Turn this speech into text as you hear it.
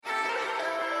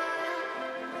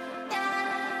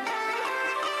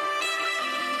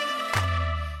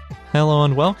Hello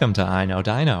and welcome to I Know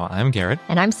Dino. I'm Garrett.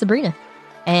 And I'm Sabrina.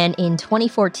 And in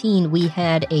 2014, we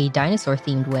had a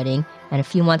dinosaur-themed wedding, and a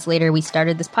few months later, we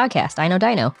started this podcast, I Know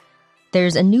Dino.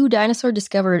 There's a new dinosaur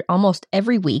discovered almost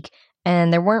every week,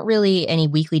 and there weren't really any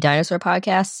weekly dinosaur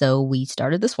podcasts, so we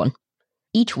started this one.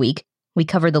 Each week, we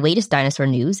cover the latest dinosaur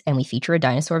news, and we feature a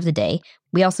dinosaur of the day.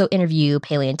 We also interview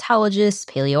paleontologists,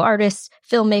 paleo-artists,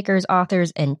 filmmakers,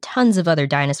 authors, and tons of other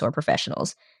dinosaur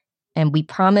professionals. And we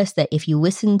promise that if you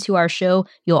listen to our show,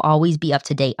 you'll always be up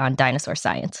to date on dinosaur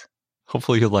science.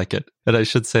 Hopefully you like it. And I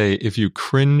should say, if you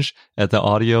cringe at the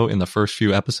audio in the first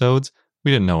few episodes,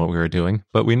 we didn't know what we were doing,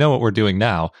 but we know what we're doing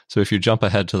now. So if you jump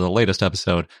ahead to the latest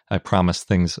episode, I promise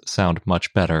things sound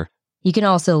much better. You can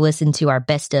also listen to our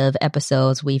best of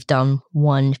episodes. We've done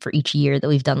one for each year that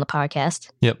we've done the podcast.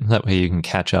 Yep, that way you can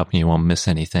catch up and you won't miss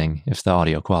anything if the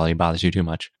audio quality bothers you too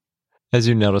much. As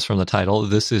you notice from the title,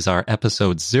 this is our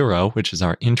episode 0, which is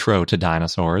our intro to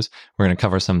dinosaurs. We're going to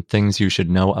cover some things you should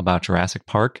know about Jurassic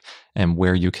Park and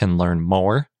where you can learn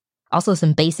more. Also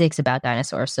some basics about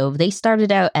dinosaurs. So they started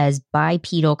out as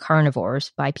bipedal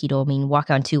carnivores. Bipedal mean walk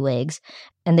on two legs.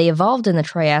 And they evolved in the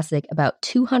Triassic about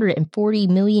 240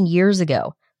 million years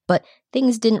ago. But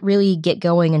things didn't really get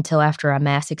going until after a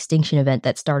mass extinction event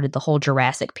that started the whole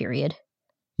Jurassic period.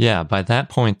 Yeah, by that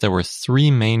point, there were 3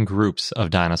 main groups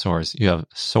of dinosaurs. You have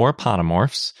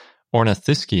sauropodomorphs,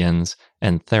 ornithischians,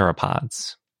 and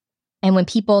theropods. And when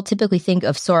people typically think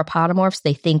of sauropodomorphs,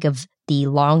 they think of the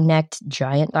long-necked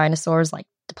giant dinosaurs like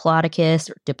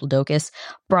Diplodocus or Diplodocus,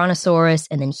 Brontosaurus,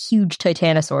 and then huge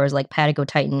titanosaurs like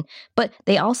Patagotitan. But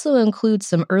they also include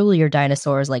some earlier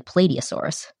dinosaurs like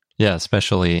Plateosaurus. Yeah,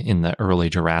 especially in the early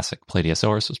Jurassic,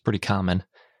 Plateosaurus was pretty common.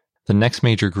 The next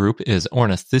major group is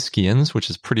ornithischians, which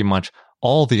is pretty much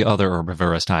all the other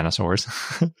herbivorous dinosaurs.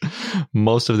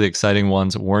 Most of the exciting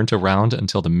ones weren't around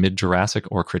until the mid-Jurassic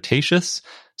or Cretaceous,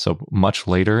 so much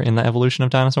later in the evolution of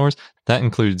dinosaurs. That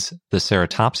includes the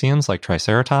ceratopsians like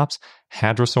Triceratops,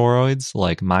 hadrosauroids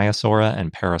like Maiasaura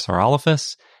and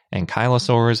Parasaurolophus,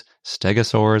 ankylosaurs,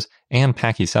 stegosaurs, and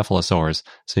pachycephalosaurs.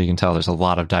 So you can tell there's a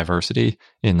lot of diversity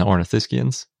in the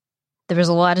ornithischians. There was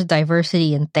a lot of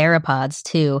diversity in theropods,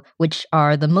 too, which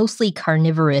are the mostly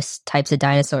carnivorous types of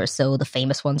dinosaurs. So the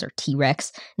famous ones are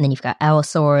T-Rex, and then you've got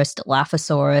Allosaurus,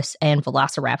 Dilophosaurus, and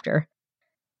Velociraptor.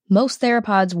 Most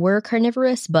theropods were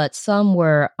carnivorous, but some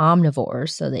were omnivores,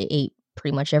 so they ate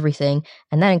pretty much everything.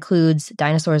 And that includes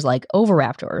dinosaurs like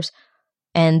oviraptors.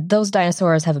 And those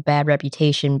dinosaurs have a bad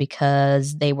reputation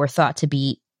because they were thought to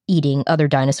be eating other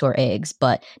dinosaur eggs,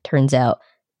 but turns out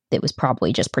it was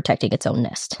probably just protecting its own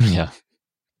nest. Yeah.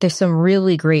 There's some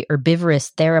really great herbivorous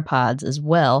theropods as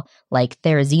well, like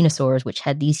therizinosaurs, which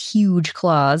had these huge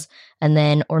claws, and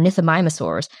then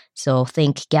ornithomimosaurs. So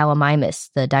think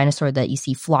Gallimimus, the dinosaur that you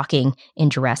see flocking in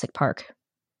Jurassic Park.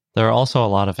 There are also a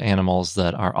lot of animals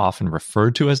that are often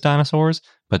referred to as dinosaurs,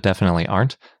 but definitely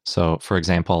aren't. So, for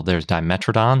example, there's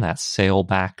Dimetrodon, that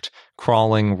sail-backed,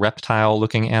 crawling,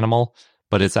 reptile-looking animal,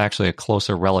 but it's actually a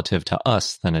closer relative to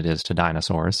us than it is to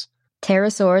dinosaurs.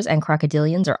 Pterosaurs and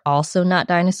crocodilians are also not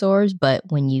dinosaurs, but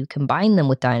when you combine them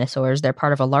with dinosaurs, they're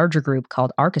part of a larger group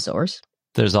called archosaurs.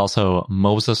 There's also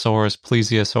mosasaurs,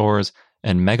 plesiosaurs,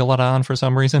 and megalodon for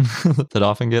some reason that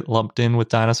often get lumped in with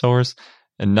dinosaurs.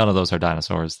 And none of those are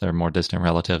dinosaurs. They're more distant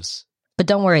relatives. But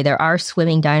don't worry, there are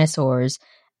swimming dinosaurs.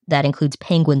 That includes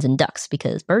penguins and ducks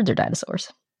because birds are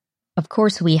dinosaurs. Of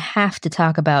course, we have to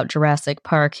talk about Jurassic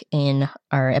Park in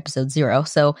our episode 0.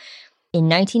 So in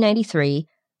 1993,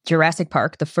 Jurassic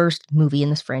Park, the first movie in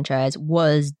this franchise,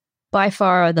 was by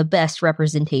far the best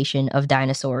representation of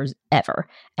dinosaurs ever.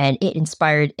 And it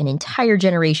inspired an entire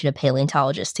generation of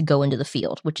paleontologists to go into the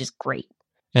field, which is great.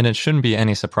 And it shouldn't be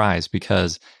any surprise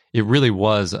because it really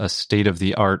was a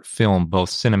state-of-the-art film, both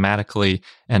cinematically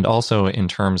and also in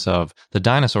terms of the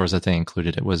dinosaurs that they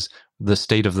included. It was the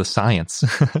state of the science.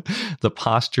 The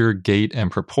posture, gait, and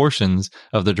proportions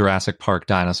of the Jurassic Park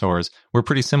dinosaurs were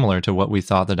pretty similar to what we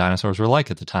thought the dinosaurs were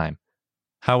like at the time.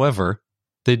 However,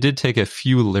 they did take a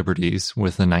few liberties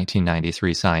with the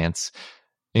 1993 science,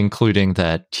 including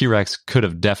that T-Rex could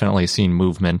have definitely seen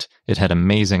movement. It had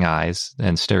amazing eyes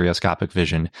and stereoscopic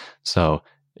vision, so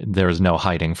there was no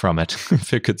hiding from it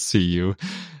if it could see you.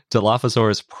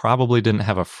 Dilophosaurus probably didn't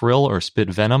have a frill or spit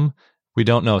venom. We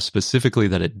don't know specifically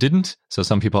that it didn't, so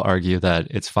some people argue that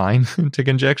it's fine to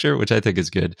conjecture, which I think is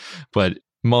good, but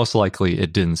most likely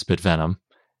it didn't spit venom.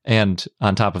 And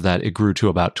on top of that, it grew to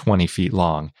about 20 feet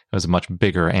long. It was a much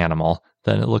bigger animal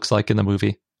than it looks like in the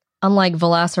movie. Unlike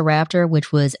Velociraptor,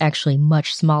 which was actually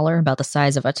much smaller, about the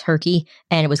size of a turkey,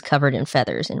 and it was covered in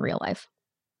feathers in real life.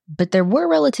 But there were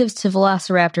relatives to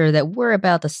Velociraptor that were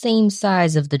about the same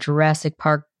size of the Jurassic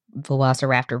Park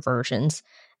velociraptor versions.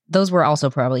 Those were also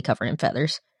probably covered in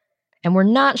feathers. And we're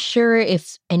not sure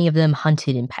if any of them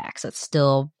hunted in packs. That's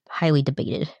still highly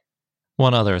debated.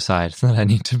 One other aside that I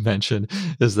need to mention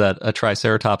is that a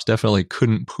Triceratops definitely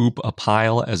couldn't poop a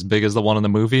pile as big as the one in the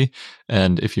movie.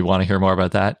 And if you want to hear more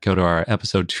about that, go to our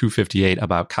episode 258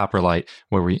 about coprolite,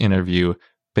 where we interview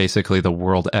basically the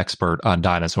world expert on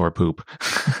dinosaur poop.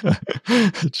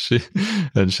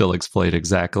 and she'll explain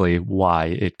exactly why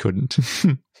it couldn't.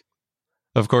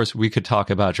 Of course, we could talk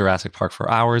about Jurassic Park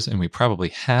for hours, and we probably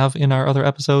have in our other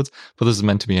episodes, but this is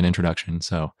meant to be an introduction,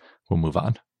 so we'll move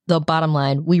on. The bottom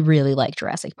line, we really like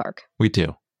Jurassic Park. We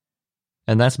do.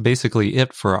 And that's basically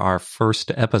it for our first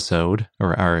episode,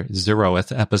 or our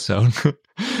 0th episode.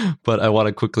 But I want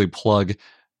to quickly plug,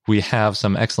 we have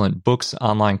some excellent books,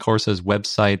 online courses,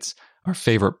 websites, our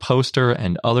favorite poster,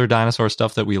 and other dinosaur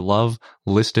stuff that we love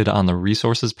listed on the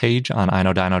resources page on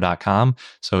iknowdino.com.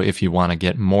 So if you want to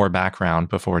get more background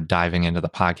before diving into the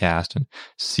podcast and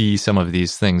see some of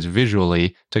these things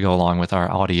visually to go along with our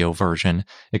audio version,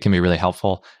 it can be really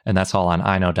helpful. And that's all on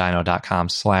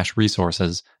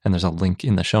iknowdino.com/resources. And there's a link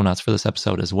in the show notes for this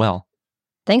episode as well.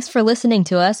 Thanks for listening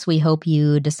to us. We hope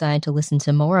you decide to listen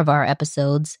to more of our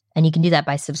episodes. And you can do that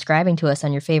by subscribing to us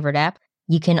on your favorite app.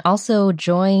 You can also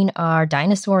join our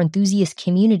dinosaur enthusiast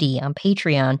community on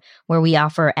Patreon, where we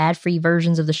offer ad-free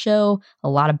versions of the show, a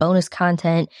lot of bonus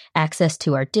content, access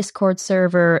to our Discord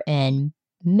server, and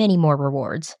many more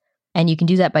rewards. And you can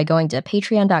do that by going to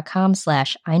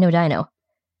patreon.com/iknowdino.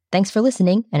 Thanks for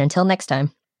listening, and until next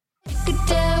time.